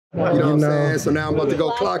You know what I'm saying? So now I'm about to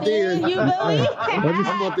go clock in. You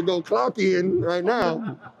I'm about to go clock in right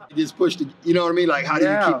now. It gets pushed to, you know what I mean? Like, how do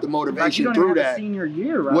you keep the motivation like through that? Senior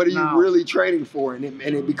year right what are now. you really training for? And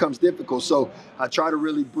it becomes difficult. So I try to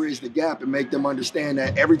really bridge the gap and make them understand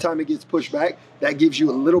that every time it gets pushed back, that gives you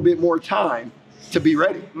a little bit more time to be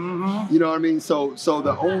ready. Mm-hmm. You know what I mean? So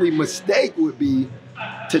the only mistake would be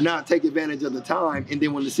to not take advantage of the time. And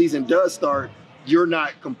then when the season does start, you're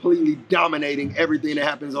not completely dominating everything that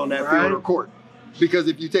happens on that field or court. Because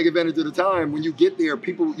if you take advantage of the time, when you get there,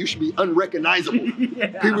 you should be unrecognizable.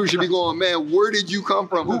 People should be going, man, where did you come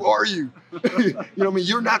from? Who are you? You know what I mean?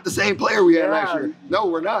 You're not the same player we had last year. No,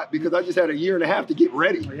 we're not, because I just had a year and a half to get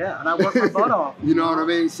ready. Yeah, and I worked my butt off. You know what I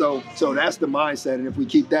mean? So that's the mindset, and if we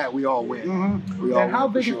keep that, we all win. Mm-hmm. We all and how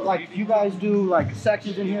win big is, like, you guys do like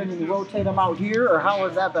sections in here and then you rotate them out here, or how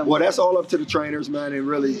has that been? Well, that's all up to the trainers, man, and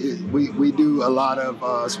really, we do a lot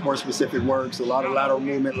of sport-specific works, a lot of lateral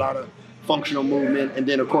movement, a lot of functional movement, and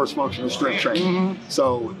then of course functional strength training. Mm-hmm.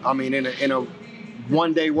 So I mean, in a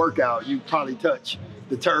one-day workout, you probably touch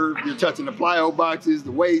the turf, you're touching the plyo boxes,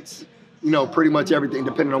 the weights, you know, pretty much everything,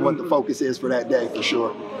 depending on what the focus is for that day, for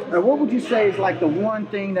sure. And what would you say is like the one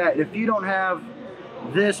thing that if you don't have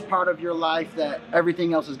this part of your life, that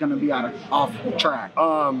everything else is going to be off track?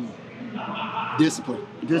 Discipline.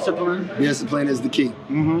 Discipline? Discipline is the key.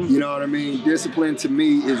 Mm-hmm. You know what I mean? Discipline to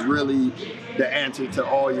me is really the answer to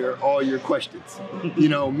all your questions. You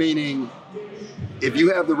know, meaning if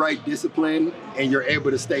you have the right discipline and you're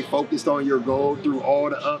able to stay focused on your goal through all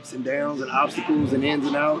the ups and downs and obstacles and ins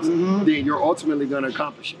and outs, then you're ultimately going to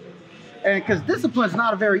accomplish it. And because discipline is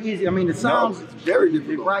not a very easy, I mean, it sounds it's very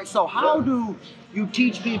difficult. Right? So how do you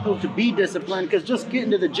teach people to be disciplined? Because just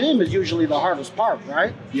getting to the gym is usually the hardest part,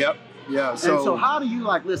 right? Yep. Yeah. So how do you,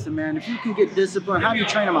 like, listen, man, if you can get disciplined, how do you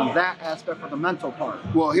train them on that aspect for the mental part?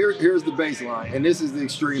 Well, here's the baseline, and this is the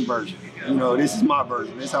extreme version. You know, this is my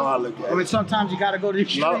version. This is how I look at it. I mean, sometimes you got to go to the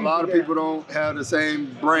extreme. A lot of people don't have the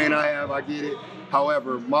same brain I have. I get it.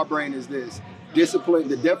 However, my brain is this. Discipline,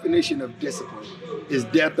 the definition of discipline is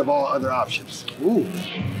death of all other options. Ooh.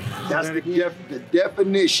 That's the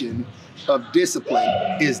definition of discipline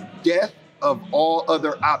is death of all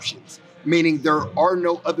other options, meaning there are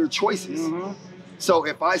no other choices. Mm-hmm. So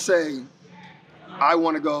if I say, I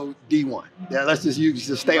want to go D1, let's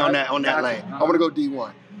just stay on that lane. I want to go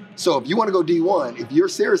D1. So if you want to go D1, if you're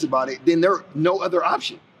serious about it, then there's no other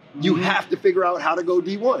option. You have to figure out how to go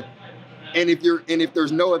D1. And if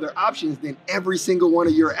there's no other options, then every single one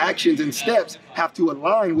of your actions and steps have to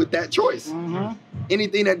align with that choice. Mm-hmm.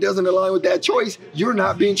 Anything that doesn't align with that choice, you're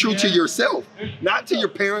not being true to yourself, not to your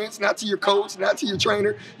parents, not to your coach, not to your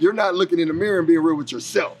trainer. You're not looking in the mirror and being real with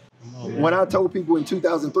yourself. When I told people in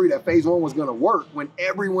 2003 that phase 1 was going to work, when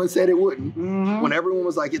everyone said it wouldn't, when everyone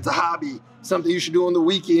was like, it's a hobby, something you should do on the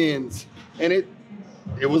weekends, and it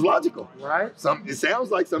was logical, right? It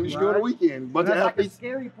sounds like something you should do on the weekend. Bunch of athletes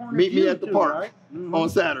like meet me at the park on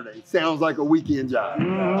Saturday. Sounds like a weekend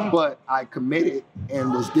job. But I committed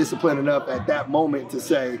and was disciplined enough at that moment to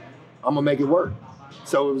say, I'm gonna make it work.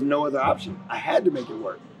 So it was no other option. I had to make it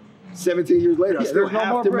work. 17 years later, I still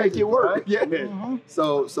have to make it work. Right? Yeah.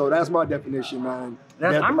 So that's my definition, man.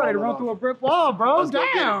 I'm ready to run through a brick wall, bro.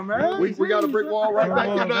 Damn, man. We got a brick wall right back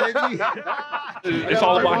here, baby. It's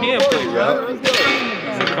all about him, right?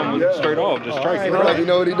 Coming straight off, just striking. Right. You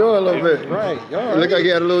know what he's doing a little bit. Right. It looked like he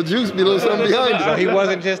had a little juice, a little something behind him. So he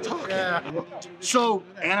wasn't just talking. Yeah. So,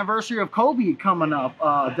 anniversary of Kobe coming up,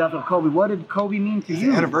 death of Kobe. What did Kobe mean to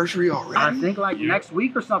you? Anniversary already? I think like next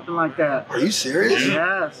week or something like that. Are you serious?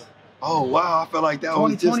 Yes. Oh, wow. I felt like that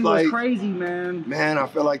was just like... 2020 was crazy, man. Man, I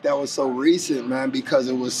feel like that was so recent, man, because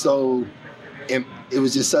it was so... It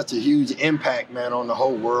was just such a huge impact, man, on the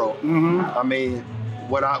whole world. I mean,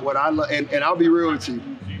 what I love... And I'll be real with you.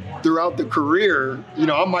 Throughout the career, you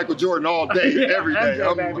know, I'm Michael Jordan all day, every day.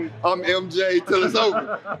 MJ, I'm MJ till it's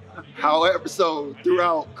over. However, so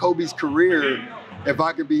throughout Kobe's career, if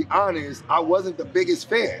I could be honest, I wasn't the biggest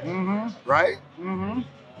fan, right?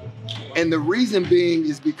 And the reason being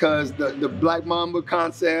is because the Black Mamba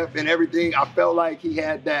concept and everything, I felt like he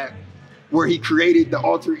had that where he created the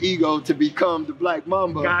alter ego to become the Black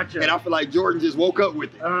Mamba. Gotcha. And I feel like Jordan just woke up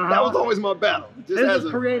with it. That was always my battle. Just this is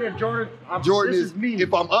created Jordan. Jordan this is me.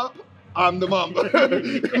 If I'm up, I'm the Mamba.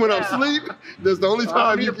 When I'm asleep, that's the only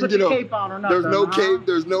time you can get up. There's no cape,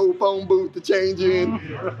 there's no phone booth to change in.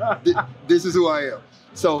 This is who I am.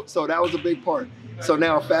 So that was a big part. So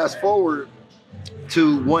now fast forward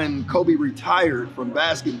to when Kobe retired from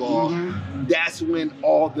basketball, that's when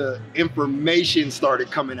all the information started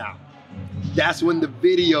coming out. That's when the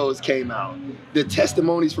videos came out, the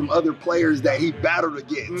testimonies from other players that he battled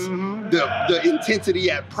against, the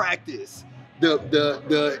intensity at practice,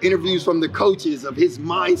 the interviews from the coaches of his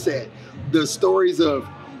mindset, the stories of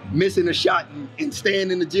missing a shot and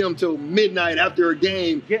staying in the gym till midnight after a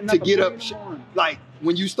game to get up. Like,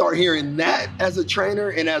 when you start hearing that as a trainer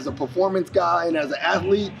and as a performance guy and as an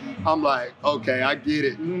athlete, I'm like, okay, I get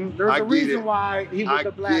it. There's a reason why he was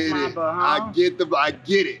the Black Mamba, huh? I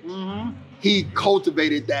get it. He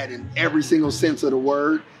cultivated that in every single sense of the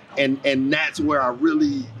word, and that's where I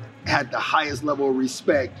really had the highest level of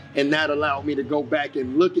respect, and that allowed me to go back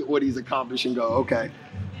and look at what he's accomplished and go, okay,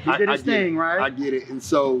 he did his thing, right? I get it. And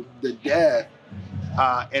so the death,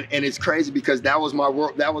 and it's crazy because that was my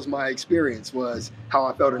world, that was my experience, was how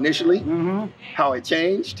I felt initially, how it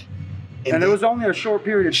changed. And it was only a short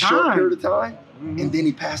period of time. And then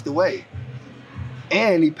he passed away.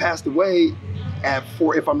 And he passed away at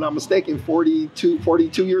if I'm not mistaken,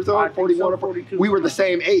 42 years old, 41 or 42. We were the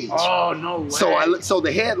same age. Oh, no way. So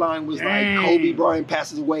the headline was like, Kobe Bryant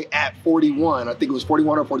passes away at 41. I think it was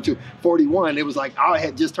 41 or 42. 41, it was like, I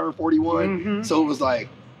had just turned 41. So it was like,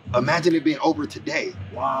 imagine it being over today.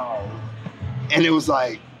 Wow. And it was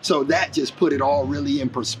like, so that just put it all really in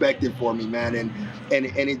perspective for me, man. And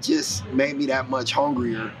it just made me that much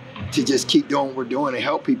hungrier to just keep doing what we're doing and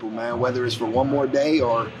help people, man, whether it's for one more day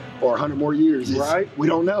or 100 more years. Right. We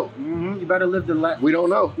don't know. You better live the last. We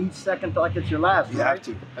don't know. Each second like it's your last. You have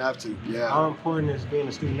to. Yeah. How important is being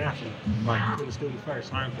a student athlete? Like, being a student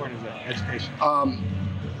first. How important is that education?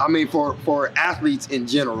 I mean, for athletes in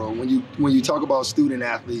general, when you talk about student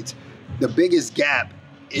athletes, the biggest gap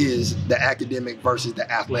is the academic versus the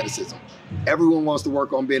athleticism. Everyone wants to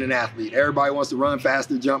work on being an athlete. Everybody wants to run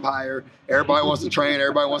faster, jump higher. Everybody wants to train.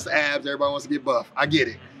 Everybody wants the abs. Everybody wants to get buff. I get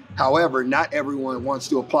it. However, not everyone wants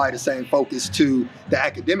to apply the same focus to the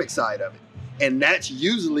academic side of it. And that's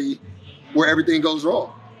usually where everything goes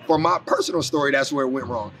wrong. For my personal story, that's where it went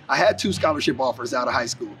wrong. I had 2 scholarship offers out of high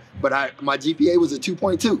school, but my GPA was a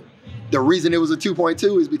 2.2. The reason it was a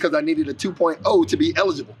 2.2 is because I needed a 2.0 to be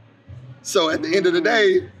eligible. So at the end of the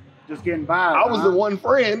day, just getting by. I was the one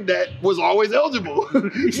friend that was always eligible.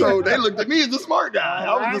 So they looked at me as the smart guy.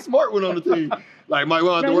 I was the smart one on the team. Like, Mike, we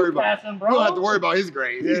don't have to worry about his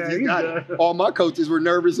grades. Yeah, He's got it. All my coaches were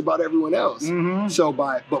nervous about everyone else. So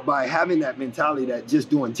by having that mentality that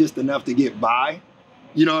just doing just enough to get by,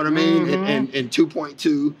 you know what I mean? And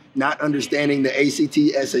 2.2, not understanding the ACT,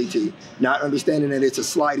 SAT, not understanding that it's a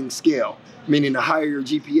sliding scale, meaning the higher your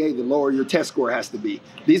GPA, the lower your test score has to be.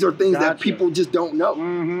 These are things that people just don't know.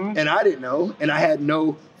 And I didn't know, and I had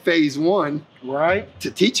no phase 1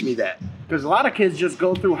 to teach me that. Because a lot of kids just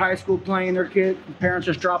go through high school playing their kid, parents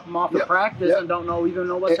just drop them off to practice and don't even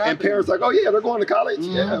know what's happening. And parents like, oh yeah, they're going to college?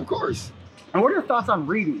 Yeah, of course. And what are your thoughts on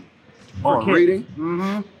reading? On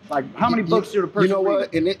reading? Like, how many books do the person read? You know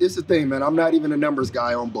what? And it's the thing, man. I'm not even a numbers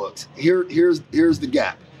guy on books. Here's the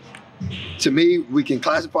gap. To me, we can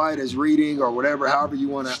classify it as reading or whatever, however you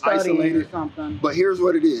want to isolate it. But here's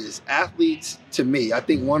what it is. Athletes, to me, I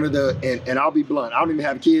think one of the, and I'll be blunt, I don't even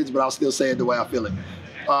have kids, but I'll still say it the way I feel it.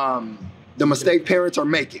 The mistake parents are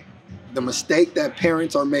making,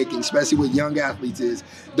 especially with young athletes, is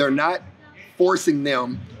they're not forcing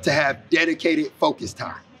them to have dedicated focus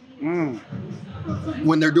time.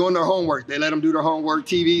 When they're doing their homework, they let them do their homework,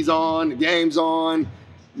 TV's on, the game's on,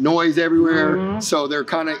 noise everywhere. So they're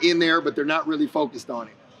kind of in there, but they're not really focused on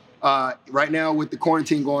it. Right now with the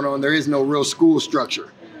quarantine going on, there is no real school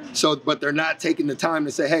structure. So, but they're not taking the time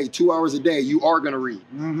to say, hey, 2 hours a day, you are gonna read.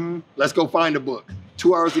 Let's go find a book.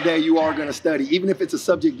 2 hours a day, you are gonna study, even if it's a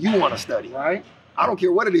subject you wanna study. Right. I don't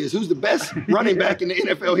care what it is. Who's the best running back in the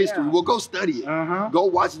NFL history? Well, go study it. Go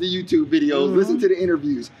watch the YouTube videos, listen to the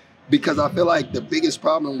interviews. Because I feel like the biggest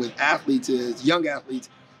problem with athletes is, young athletes,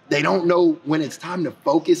 they don't know when it's time to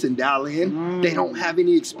focus and dial in. They don't have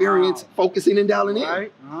any experience focusing and dialing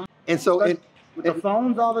in. And so, with the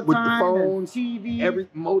phones all the time, with the phones, TV,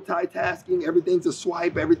 multitasking, everything's a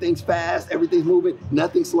swipe, everything's fast, everything's moving.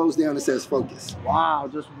 Nothing slows down and says focus. Wow,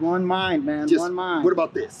 just one mind, man, one mind. What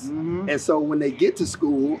about this? And so when they get to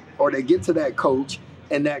school or they get to that coach,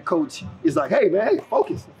 and that coach is like, hey man,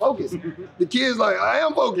 focus. The kid's like, I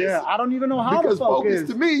am focused. Yeah, I don't even know how because to focus. Focus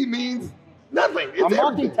to me means nothing. It's I'm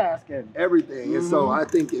multitasking. Everything. And so I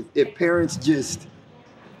think if parents just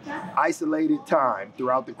isolated time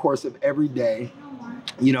throughout the course of every day,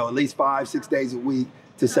 you know, at least 5-6 days a week,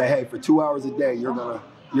 to say, hey, for 2 hours a day, you're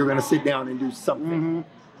gonna sit down and do something.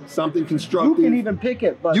 something constructive. You can even pick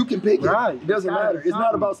it, but you can pick it. Right. It doesn't matter. It's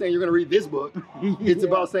not about saying you're going to read this book. It's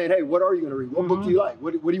about saying, hey, what are you going to read? What book do you like?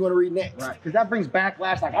 What do you want to read next? Right. Because that brings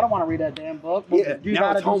backlash. Like, I don't want to read that damn book. Yeah. You Now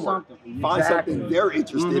got to it's do homework. something. Find something they're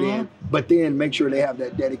interested in, but then make sure they have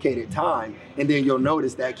that dedicated time, and then you'll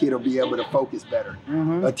notice that kid will be able to focus better.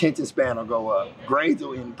 Attention span will go up. Grades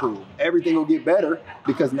will improve. Everything will get better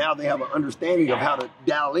because now they have an understanding of how to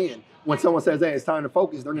dial in. When someone says, hey, it's time to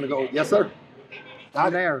focus, they're going to go, yes, sir.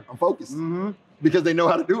 I'm there. I'm focused. Because they know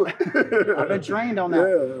how to do it. I've been trained on that.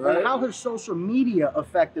 Yeah, right. But how has social media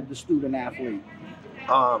affected the student athlete?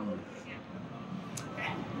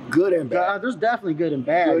 Good and bad. There's definitely good and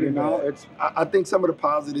bad. Good you and know, bad. it's I think some of the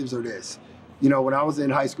positives are this. You know, when I was in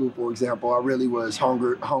high school, for example, I really was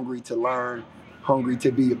hungry to learn, hungry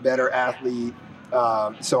to be a better athlete.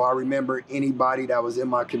 So I remember anybody that was in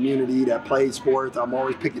my community that played sports, I'm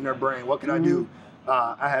always picking their brain. What can I do?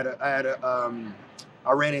 I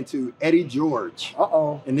ran into Eddie George.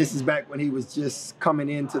 And this is back when he was just coming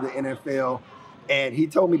into the NFL, and he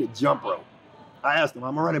told me to jump rope. I asked him,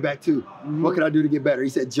 I'm a running back too. What can I do to get better? He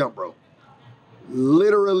said, jump rope.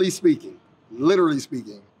 Literally speaking,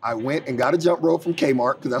 I went and got a jump rope from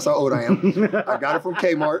Kmart, because that's how old I am. I got it from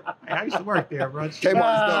Kmart. Hey, I used to work there, bro.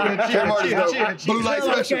 Kmart is dope. Kmart is dope. Blue light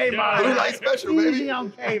special. Blue light special, baby.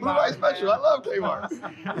 Blue light special. I love Kmart. You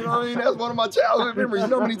know what I mean? That's one of my childhood memories. You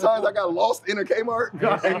know how many times I got lost in a Kmart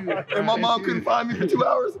and my mom couldn't find me for 2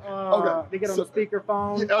 hours? Okay. They get on the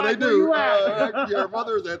speakerphone. Yeah, they do. Your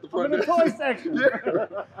mother's at the front. In the toy section. Yeah.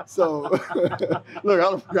 So, look,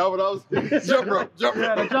 I forgot what I was. Jump rope.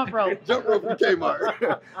 Yeah, the jump rope. Jump rope from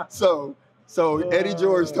Kmart. So Eddie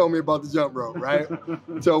George told me about the jump rope, right?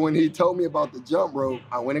 So when he told me about the jump rope,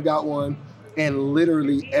 I went and got one, and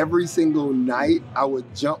literally every single night I would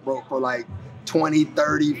jump rope for like 20,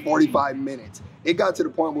 30, 45 minutes. It got to the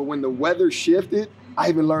point where when the weather shifted, I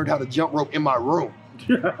even learned how to jump rope in my room.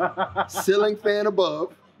 Ceiling fan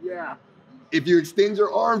above. Yeah. If you extend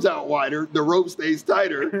your arms out wider, the rope stays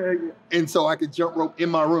tighter. And so I could jump rope in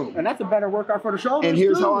my room. And that's a better workout for the shoulders. And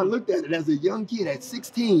here's how I looked at it. As a young kid at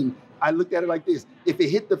 16, I looked at it like this. If it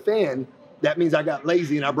hit the fan, that means I got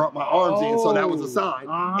lazy and I brought my arms in. So that was a sign.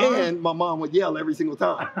 And my mom would yell every single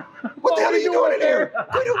time. What the hell are you doing in there?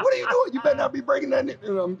 What are you doing? You better not be breaking that.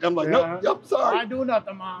 And I'm like, nope, sorry. I do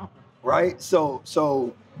nothing, Mom. Right? So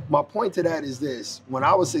my point to that is this. When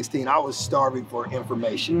I was 16, I was starving for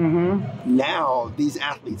information. Now, these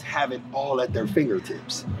athletes have it all at their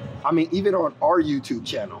fingertips. I mean, even on our YouTube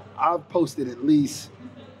channel, I've posted at least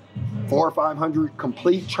 400 or 500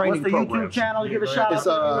 complete training programs. What's the YouTube channel? Give a shout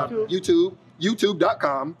out to YouTube.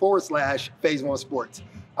 YouTube.com/Phase One Sports.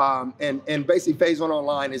 And basically Phase One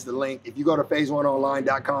Online is the link. If you go to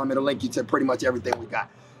phaseoneonline.com, it'll link you to pretty much everything we got.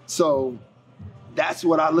 So that's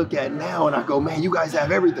what I look at now, and I go, man, you guys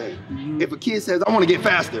have everything. If a kid says, I want to get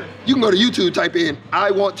faster, you can go to YouTube, type in,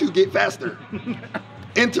 I want to get faster.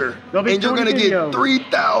 Enter, and you're gonna get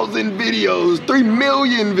 3,000 videos, 3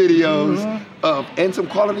 million videos and some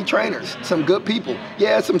quality trainers, some good people.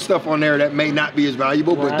 Yeah, some stuff on there that may not be as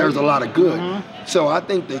valuable, but there's a lot of good. So I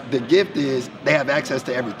think the gift is they have access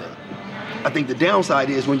to everything. I think the downside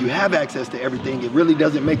is when you have access to everything, it really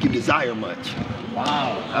doesn't make you desire much.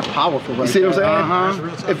 Wow, that's powerful. Right, you see what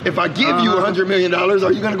I'm saying? If I give you $100 million,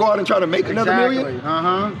 are you going to go out and try to make another million?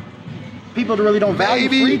 People really don't value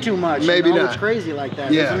free too much. Maybe you know? not. It's crazy like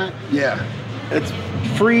that, isn't it? Yeah. It's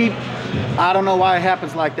free. I don't know why it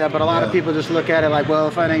happens like that, but a lot of people just look at it like, well,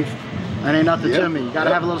 if it ain't nothing to me. You got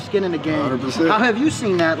to have a little skin in the game. 100%. How have you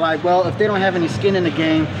seen that? Like, well, if they don't have any skin in the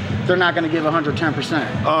game, they're not going to give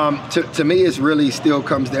 110%. To me, it really still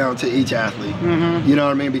comes down to each athlete. You know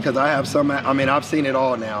what I mean? Because I have some, I've seen it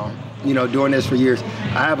all now, you know, doing this for years.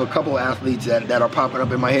 I have a couple athletes that are popping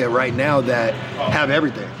up in my head right now that have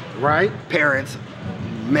everything. Right? Parents,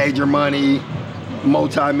 major money,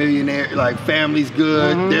 multi-millionaire, like family's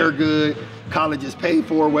good, they're good. College is paid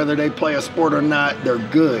for, whether they play a sport or not, they're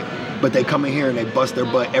good. But they come in here and they bust their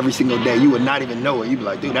butt every single day. You would not even know it. You'd be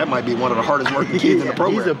like, dude, that might be one of the hardest working kids in the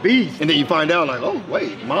program. He's a beast. And then you find out like, oh,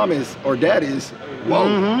 wait, mom is, or dad is,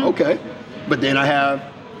 whoa, okay. But then I have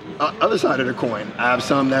other side of the coin. I have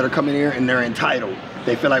some that are coming here and they're entitled.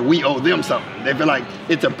 They feel like we owe them something. They feel like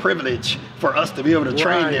it's a privilege for us to be able to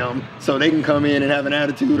train them so they can come in and have an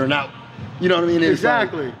attitude or not. You know what I mean? It's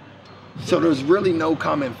exactly. Like, so there's really no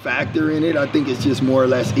common factor in it. I think it's just more or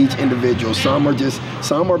less each individual. Some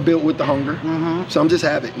are built with the hunger. Some just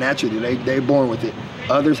have it naturally. They're born with it.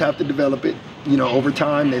 Others have to develop it. You know, over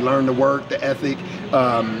time, they learn the work, the ethic,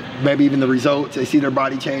 maybe even the results. They see their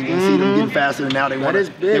body changing, see them getting faster, and now they want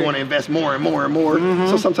to invest more and more and more.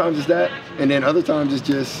 So sometimes it's that, and then other times it's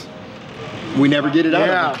just We never get it out.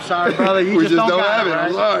 Yeah, I'm sorry, brother. You We just don't have it. right?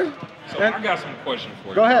 I'm sorry. So I got some questions for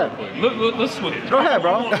you. Go ahead. Let's switch. Go ahead,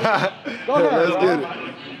 bro. Go ahead, Let's bro. get it.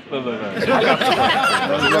 Look.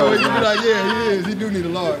 No, you be like, yeah, he is. He do need a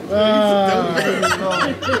large.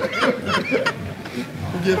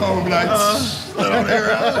 Get home and be like, let on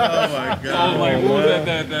air out. Oh my God. Oh, like, what was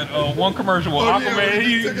that one commercial with Aquaman? Yeah,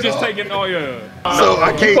 He just taking, oh yeah. So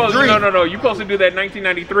I can't drink. No. You supposed to do that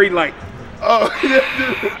 1993 like. Oh,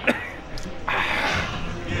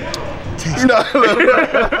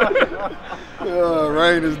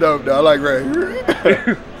 Rain is dope, though. I like Rain.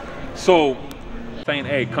 So, saying,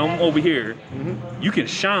 hey, come over here. You can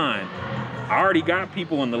shine. I already got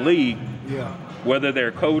people in the league. Yeah. Whether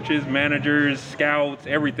they're coaches, managers, scouts,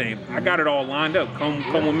 everything. I got it all lined up. Come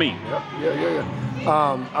with me. Yeah.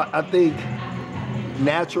 I think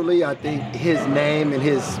naturally, I think his name and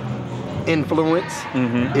his influence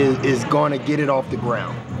is going to get it off the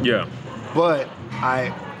ground. Yeah. But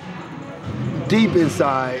deep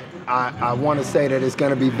inside, I want to say that it's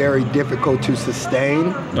going to be very difficult to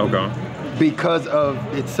sustain. Okay. Because of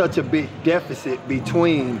it's such a big deficit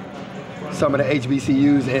between some of the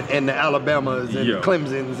HBCUs and the Alabamas and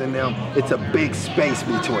Clemsons and them. It's a big space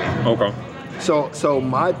between. Okay. So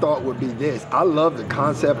my thought would be this. I love the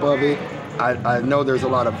concept of it. I know there's a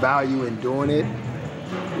lot of value in doing it.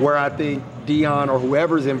 Where I think Dion or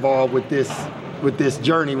whoever's involved with this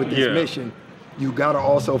journey, with this mission, you got to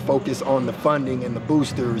also focus on the funding and the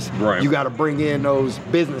boosters. Right. You got to bring in those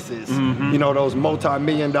businesses, you know, those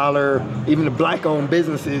multi-million-dollar, even the black-owned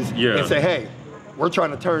businesses, and say, hey, we're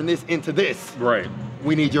trying to turn this into this. Right.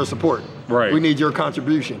 We need your support. Right. We need your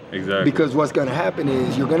contribution. Exactly. Because what's going to happen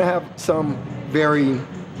is you're going to have some very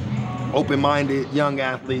open-minded young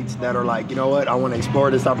athletes that are like, you know what, I want to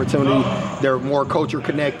explore this opportunity. They're more culture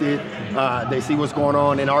connected. They see what's going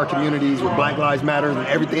on in our communities with Black Lives Matter and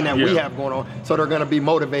everything that we have going on. So they're going to be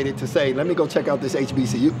motivated to say, let me go check out this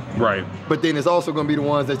HBCU. Right. But then it's also going to be the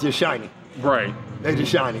ones that's just shiny. Right. They're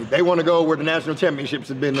just shiny. They want to go where the national championships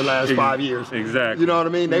have been the last 5 years. Exactly. You know what I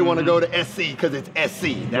mean? They want to go to SC because it's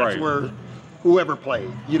SC. That's where whoever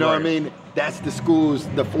played. You know what I mean? That's the schools,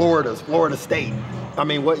 the Florida State. I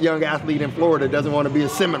mean, what young athlete in Florida doesn't want to be a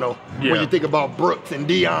Seminole when you think about Brooks and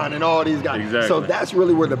Dion and all these guys? Exactly. So that's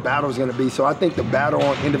really where the battle is going to be. So I think the battle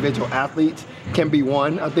on individual athletes can be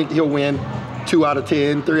won. I think he'll win 2 out of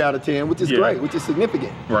 10, 3 out of 10, which is great, which is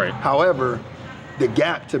significant. Right. However, the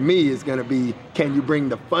gap to me is going to be, can you bring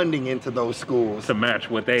the funding into those schools to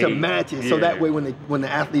match what they match it, so that way when the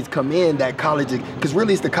athletes come in, that college, because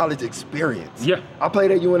really it's the college experience. Yeah. I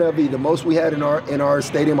played at UNLV. The most we had in our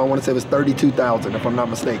stadium, I want to say, was 32,000, if I'm not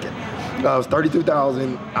mistaken. It was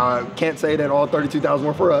 32,000. I can't say that all 32,000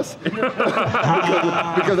 were for us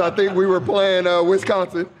because I think we were playing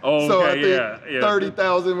Wisconsin. Oh, so okay, I think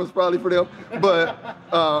 30,000 was probably for them. But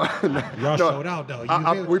y'all sold out though.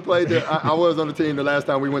 We played. I was on the team the last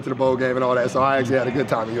time we went to the bowl game and all that. So I actually had a good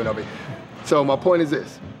time at UNLV. So my point is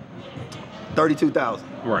this: 32,000.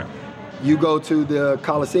 Right. You go to the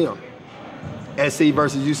Coliseum, SC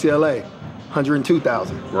versus UCLA,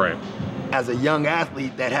 102,000. Right. As a young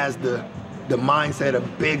athlete that has the mindset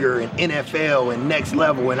of bigger and NFL and next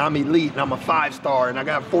level and I'm elite and I'm a 5-star and I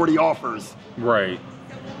got 40 offers. Right.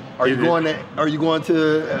 Are you going to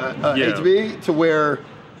HB to where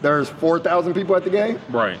there's 4,000 people at the game?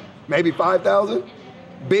 Right. Maybe 5,000?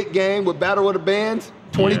 Big game with Battle of the Bands,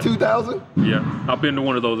 22,000? Yeah. I've been to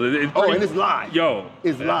one of those. And it's live. Yo.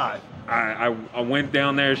 It's live. I went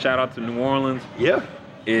down there, shout out to New Orleans. Yeah.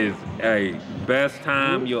 Is a best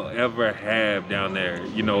time you'll ever have down there.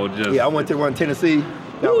 You know, just I went to one in Tennessee.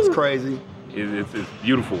 That was crazy. It's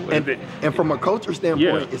beautiful. And from a culture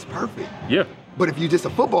standpoint, it's perfect. Yeah. But if you're just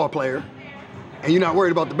a football player and you're not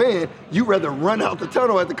worried about the band, you'd rather run out the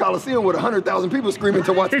tunnel at the Coliseum with 100,000 people screaming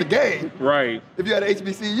to watch the game. Right. If you had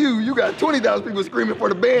HBCU, you got 20,000 people screaming for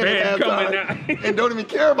the band at halftime and don't even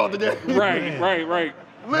care about the game. Right.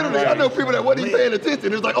 Literally, I know people that wasn't even paying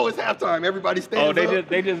attention. It's like, oh, it's halftime. Everybody stands up.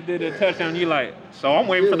 They just did a touchdown. You like, so I'm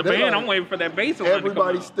waiting for the band. I'm waiting for that bass line.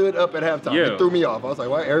 Everybody stood up at halftime. Yeah. It threw me off. I was like,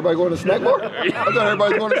 why? Everybody going to the snack bar? I thought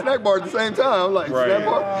everybody was going to the snack bar at the same time. I'm like, snack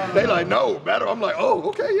bar? They like, no, battle. I'm like, oh,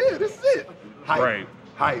 okay, yeah, this is it. Hype.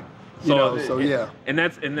 Hype. And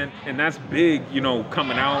that's big, you know,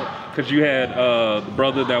 coming out, because you had the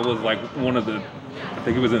brother that was like one of the, I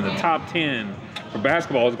think he was in the top 10 for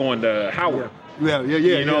basketball, was going to Howard. Yeah.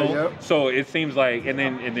 You know, so it seems like, and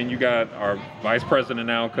then you got our vice president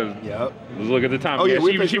now, because let's look at the time. Oh,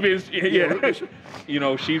 she been, you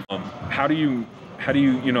know, she. How do you,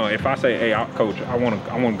 you know, if I say, hey, coach, I want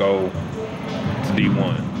to go to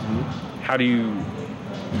D1. How do you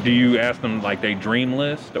do you ask them like they dream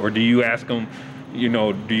list, or do you ask them, you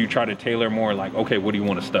know, do you try to tailor more like, okay, what do you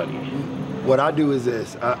want to study? What I do is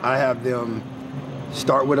this: I have them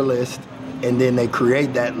start with a list, and then they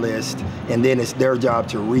create that list, and then it's their job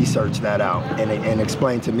to research that out and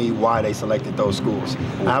explain to me why they selected those schools.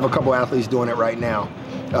 I have a couple athletes doing it right now.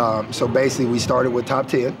 So basically, we started with top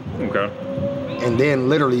 10. Okay. And then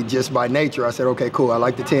literally just by nature, I said, okay, cool, I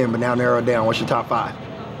like the 10, but now narrow it down. What's your top 5?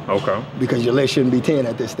 Okay. Because your list shouldn't be 10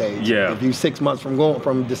 at this stage. Yeah. If you 6 months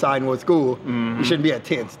from deciding what school, you shouldn't be at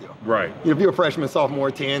 10 still. Right. If you're a freshman, sophomore,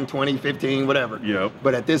 10, 20, 15, whatever. Yep.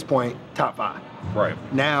 But at this point, top 5. Right.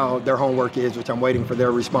 Now their homework is, which I'm waiting for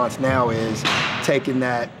their response now, is taking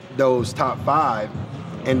those top 5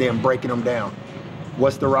 and then breaking them down.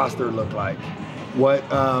 What's the roster look like?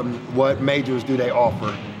 What majors do they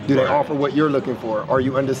offer? Do they offer what you're looking for? Are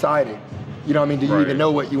you undecided? You know what I mean? Do you even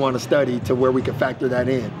know what you want to study to where we can factor that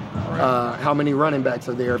in? How many running backs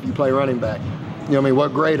are there if you play running back? You know what I mean?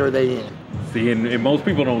 What grade are they in? See, and most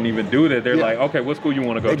people don't even do that. They're like, okay, what school you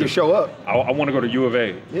want to go to? They just show up. I want to go to U of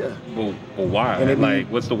A. Yeah. Well why? And like,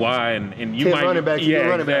 what's the why? And you 10 might running backs, yeah,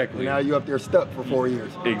 running exactly. back. Now you up there stuck for 4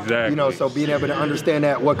 years. Exactly. You know, so being able to understand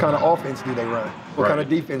that, what kind of offense do they run? What kind of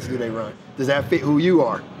defense do they run? Does that fit who you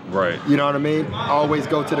are? Right. You know what I mean? I always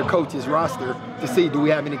go to the coach's roster to see, do we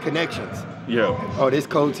have any connections? Yeah. Oh, this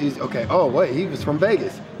coach is, okay, oh, wait, he was from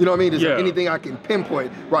Vegas. You know what I mean? Is there anything I can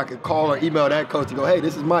pinpoint where I could call or email that coach and go, hey,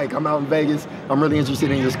 this is Mike, I'm out in Vegas, I'm really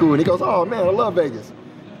interested in your school. And he goes, oh man, I love Vegas.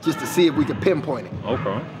 Just to see if we could pinpoint it.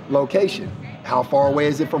 Okay. Location, how far away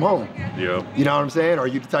is it from home? Yeah. You know what I'm saying? Are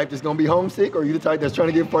you the type that's gonna be homesick, or are you the type that's trying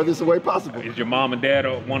to get furthest away possible? Is your mom and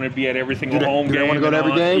dad want to be at every single home game? Do they want to go to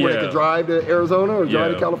every game where they can drive to Arizona or drive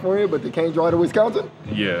to Yeah. California, but they can't drive to Wisconsin?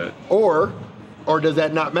 Yeah. Or does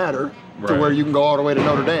that not matter to where you can go all the way to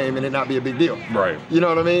Notre Dame and it not be a big deal? Right. You know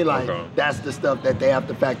what I mean? Like, that's the stuff that they have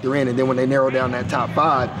to factor in. And then when they narrow down that top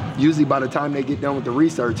 5, usually by the time they get done with the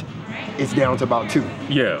research, it's down to about 2.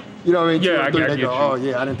 Yeah. You know what I mean? 2 Yeah, or 3, I they get go, you. oh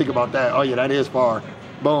yeah, I didn't think about that. Oh yeah, that is far.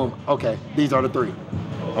 Boom. Okay, these are the 3.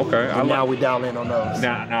 Okay. And now we dial in on those.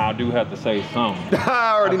 Now I do have to say something.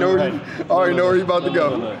 I already know where you're about to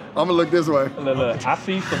go. I'm gonna look this way. Look, I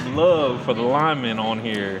see some love for the linemen on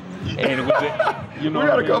here, and with it, you know, We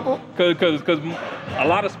got a couple. Because a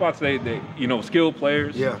lot of spots they you know, skilled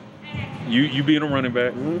players. Yeah. You being a running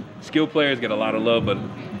back, skilled players get a lot of love, but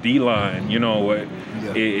D-line, you know,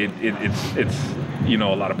 it's you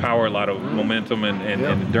know, a lot of power, a lot of momentum and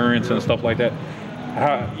endurance and stuff like that.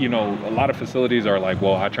 You know, a lot of facilities are like,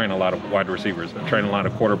 well, I train a lot of wide receivers, I train a lot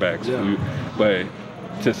of quarterbacks, but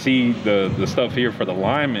to see the stuff here for the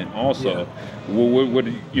linemen also, what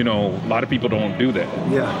you know, a lot of people don't do that.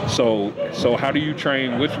 Yeah. So how do you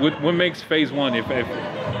train? What makes phase 1?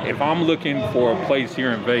 If I'm looking for a place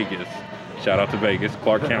here in Vegas, shout out to Vegas,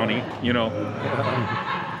 Clark County, you know,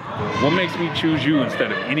 what makes me choose you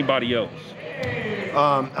instead of anybody else?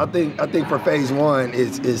 I think for phase 1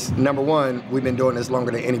 is number 1, we've been doing this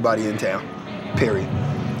longer than anybody in town, period.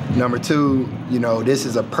 Number 2, you know, this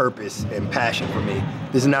is a purpose and passion for me.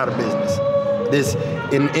 This is not a business. This,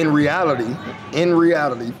 in reality,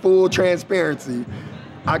 full transparency,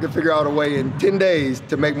 I can figure out a way in 10 days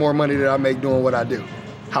to make more money than I make doing what I do.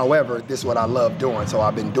 However, this is what I love doing, so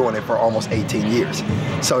I've been doing it for almost 18 years.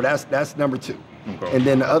 So that's number 2. Okay. And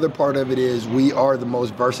then the other part of it is we are the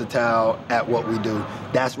most versatile at what we do.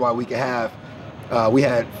 That's why we can have, we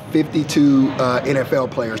had 52 NFL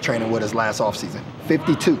players training with us last offseason.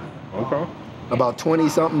 52. Okay. About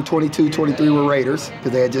 20-something, 22, 23 were Raiders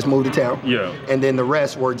because they had just moved to town. Yeah. And then the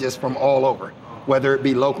rest were just from all over, whether it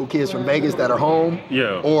be local kids from Vegas that are home,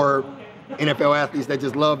 or NFL athletes that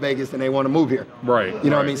just love Vegas and they want to move here. Right. You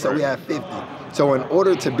know what I mean? So we have 50. So in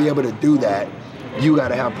order to be able to do that, you got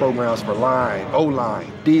to have programs for line,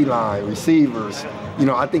 O-line, D-line, receivers. You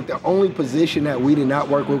know, I think the only position that we did not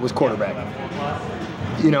work with was quarterback.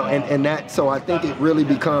 You know, and that, so I think it really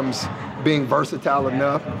becomes being versatile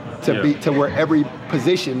enough to be to where every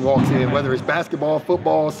position walks in, whether it's basketball,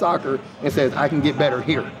 football, soccer, and says, I can get better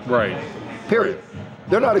here. Right. Period.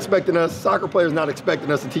 They're not expecting us, soccer players not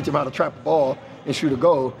expecting us to teach them how to trap a ball and shoot a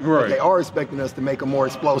goal. Right. But they are expecting us to make them more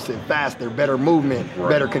explosive, faster, better movement,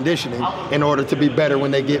 better conditioning in order to be better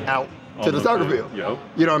when they get out to the soccer field. Yep.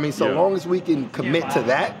 You know what I mean? So long as we can commit to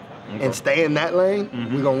that and stay in that lane,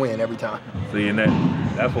 we're going to win every time. See, and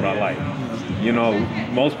that's what I like. You know,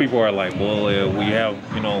 most people are like, well, we have,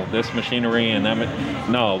 you know, this machinery and that.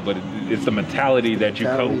 No, but it's the mentality that you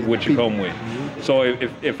come with. So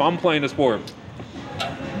if I'm playing the sport,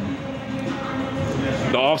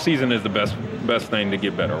 the off season is the best thing to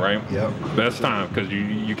get better, right? Yep. Best time because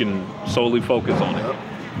you can solely focus on it.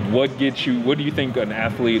 what do you think an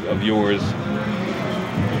athlete of yours,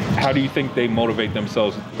 how do you think they motivate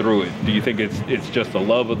themselves through it? Do you think it's just the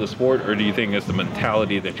love of the sport, or do you think it's the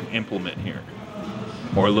mentality that you implement here,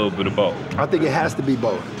 or a little bit of both? I think it has to be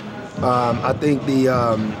both. I think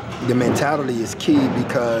the mentality is key,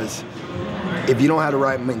 because if you don't have the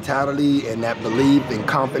right mentality and that belief and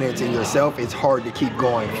confidence in yourself, it's hard to keep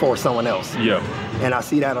going for someone else. Yeah. And I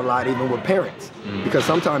see that a lot even with parents, because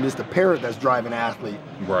sometimes it's the parent that's driving the athlete,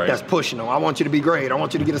 that's pushing them. I want you to be great. I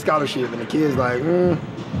want you to get a scholarship. And the kid's like,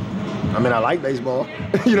 I mean, I like baseball,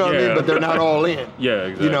 you know what I mean? But they're not all in. Yeah,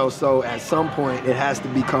 exactly. You know, so at some point it has to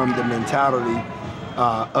become the mentality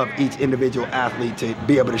of each individual athlete to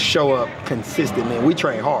be able to show up consistently. And we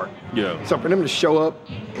train hard. Yeah. So for them to show up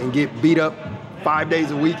and get beat up 5 days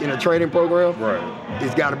a week in a training program,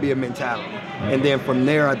 it's got to be a mentality. And then from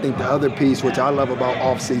there, I think the other piece, which I love about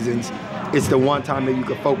off seasons, it's the one time that you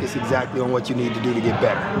can focus exactly on what you need to do to get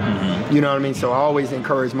better. You know what I mean? So I always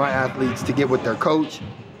encourage my athletes to get with their coach,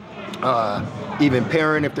 even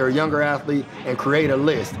parent if they're a younger athlete, and create a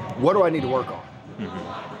list. What do I need to work on?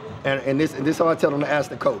 And this is how I tell them to ask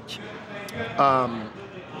the coach.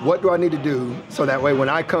 What do I need to do so that way when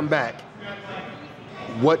I come back,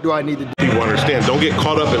 what do I need to do? People understand. Don't get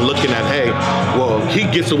caught up in looking at, hey, well, he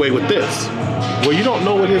gets away with this. Well, you don't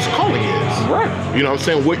know what his calling is. Right. You know what I'm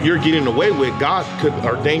saying? What you're getting away with, God could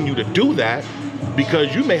ordain you to do that,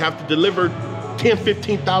 because you may have to deliver 10,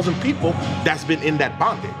 15,000 people that's been in that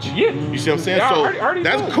bondage. Yeah. You see what I'm saying? Yeah, so already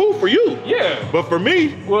that's cool for you. Yeah. But for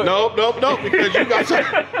me, no, because you got,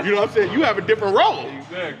 you know what I'm saying? You have a different role.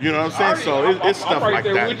 Exactly. You know what I'm saying? So it's stuff like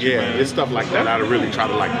that. Yeah, it's stuff like that I really try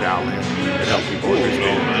to like dial in and help people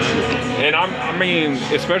understand. And I mean,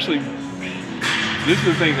 especially, this is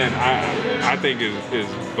the thing that I think is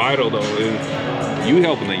vital though, is you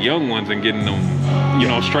helping the young ones and getting them, you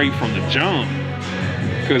know, straight from the jump.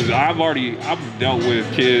 Because I've dealt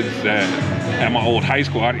with kids that at my old high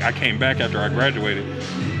school, I came back after I graduated,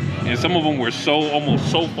 and some of them were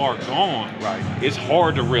almost so far gone. Right. It's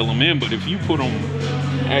hard to reel them in, but if you put them,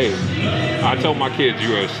 hey, I tell my kids,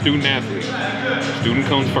 you're a student athlete. Student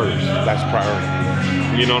comes first. That's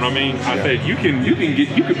priority. You know what I mean? I said you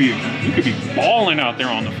could be balling out there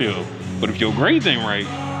on the field, but if your grades ain't right,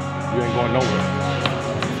 you ain't going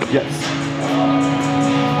nowhere. Yes.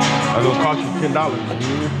 That's gonna cost you $10.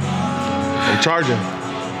 I'm charging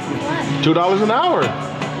 $2 an hour.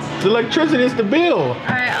 It's electricity, it's the bill. All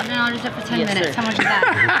right, then I'll just do it for 10 minutes. Sir. How much is that?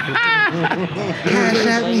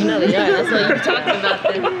 That's what you're talking about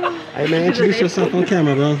then. Hey man, introduce yourself on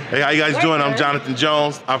camera, bro. Hey, how you guys doing? I'm Jonathan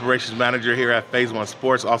Jones, Operations Manager here at Phase One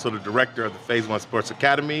Sports, also the Director of the Phase One Sports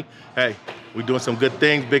Academy. Hey, we're doing some good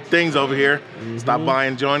things, big things over here. Stop by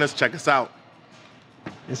and join us, check us out.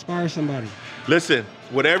 Inspire somebody. Listen,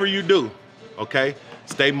 whatever you do, okay,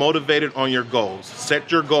 stay motivated on your goals.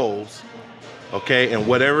 Set your goals, okay, and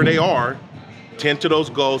whatever they are, tend to those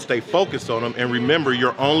goals, stay focused on them, and remember,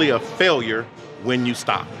 you're only a failure when you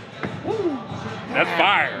stop. That's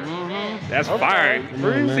fire. That's fire.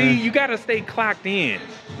 See, you gotta stay clocked in,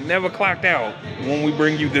 never clocked out when we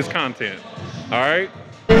bring you this content. All right?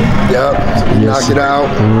 Yep, knock it out,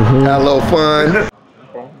 had a little fun.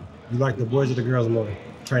 You like the boys or the girls more?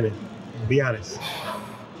 Training. Be honest.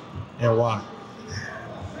 And why?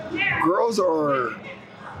 Girls are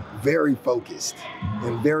very focused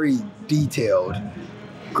and very detailed.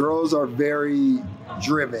 Girls are very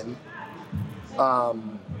driven. The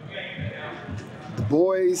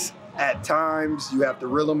boys, at times, you have to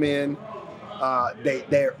reel them in.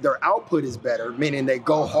 Their output is better, meaning they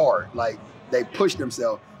go hard, like they push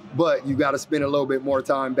themselves. But you got to spend a little bit more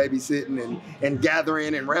time babysitting and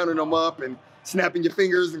gathering and rounding them up and snapping your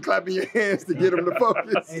fingers and clapping your hands to get them to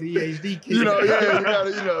focus. ADHD kid. You know, yeah,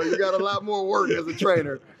 you got a lot more work as a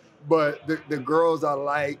trainer. But the girls I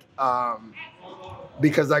like,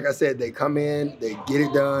 because like I said, they come in, they get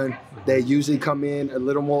it done. They usually come in a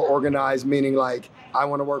little more organized, meaning like, I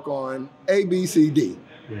want to work on A, B, C, D.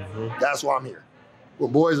 That's why I'm here. Well,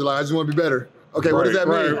 boys are like, I just want to be better. Okay, what does that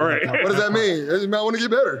mean? What does that mean? It means I want to get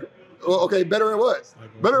better. Well, okay, better at what?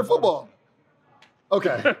 Better at football.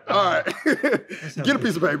 Okay, all right. Get a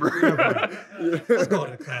piece of paper. Let's go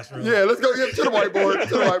to the classroom. Yeah, let's go to the whiteboard.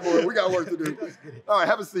 To the whiteboard. We got work to do. All right,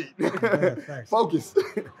 have a seat. Focus.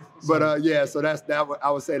 But yeah, so that's that. I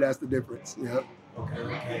would say that's the difference. Yeah.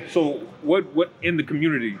 Okay. So what in the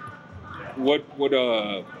community? What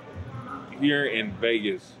here in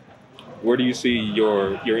Vegas? where do you see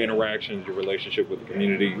your interactions, your relationship with the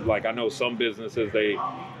community? Like I know some businesses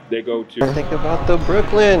they go to. Think about the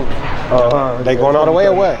Brooklyn. They going all the way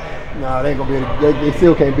away. Nah, they ain't gonna be. They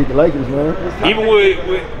still can't beat the Lakers, man. Even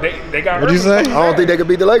with they got. What'd you Irvin say? I don't think they can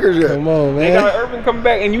beat the Lakers yet. Come on, They man. got Irvin coming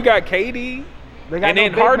back, and you got KD. They got And no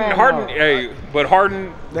then big man, Harden, though. hey, but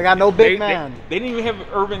Harden. They got no big man. They didn't even have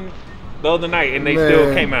Irvin the other night, and they Man.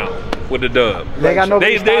 still came out with the dub. They got no.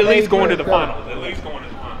 They big at star. least going to the finals. At least going to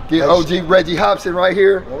the finals. Get OG Reggie Hobson right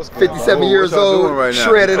here, 57 years What y'all old, doing right now?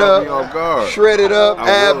 shredded You caught up, me off guard. shredded up, I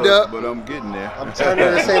abbed was, up. but I'm getting there. I'm turning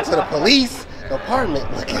this into the police department.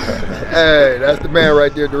 Look at that. Hey, that's the man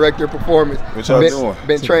right there, director of performance. What y'all doing?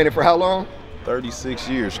 Been training for how long? 36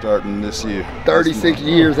 years starting this year. 36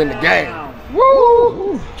 years in the game.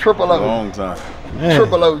 Woo! Triple A O. long time. Man,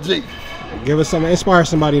 Triple OG. give us some, inspire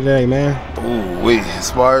somebody today, man. Ooh, wait,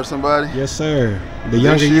 inspire somebody? Yes, sir. The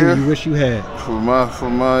younger you year? you wish you had. For my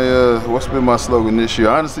what's been my slogan this year?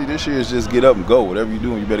 Honestly, this year is just get up and go. Whatever you're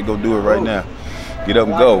doing, you better go do it right now. Get up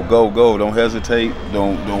and go, go. Don't hesitate.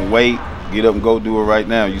 Don't wait. Get up and go do it right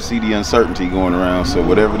now. You see the uncertainty going around, so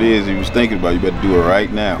whatever it is you was thinking about, you better do it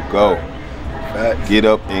right now. Go. Get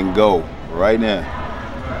up and go right now.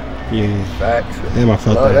 Yeah. Facts. Damn, I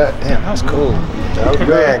felt Love that. that. Damn, that was cool.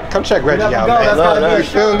 Man, come check Reggie out, man.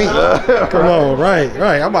 That's You feel me? Come on, right.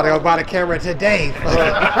 I'm about to go buy the camera today.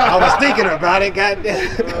 I was thinking about it,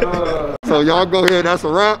 goddamn. So y'all go ahead. That's a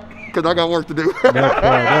wrap, because I got work to do.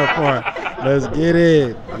 That part. Let's get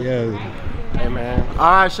it. Yeah. Hey, man.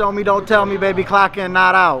 All right, show me, don't tell me, baby. Clock in,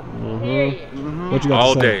 not out. What you got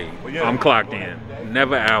All to say? day. I'm clocked in,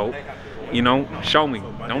 never out. You know, show me,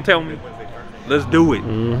 don't tell me. Let's do it.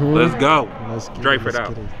 Let's go. Let's get Drape it. it Let's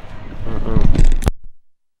out. get it.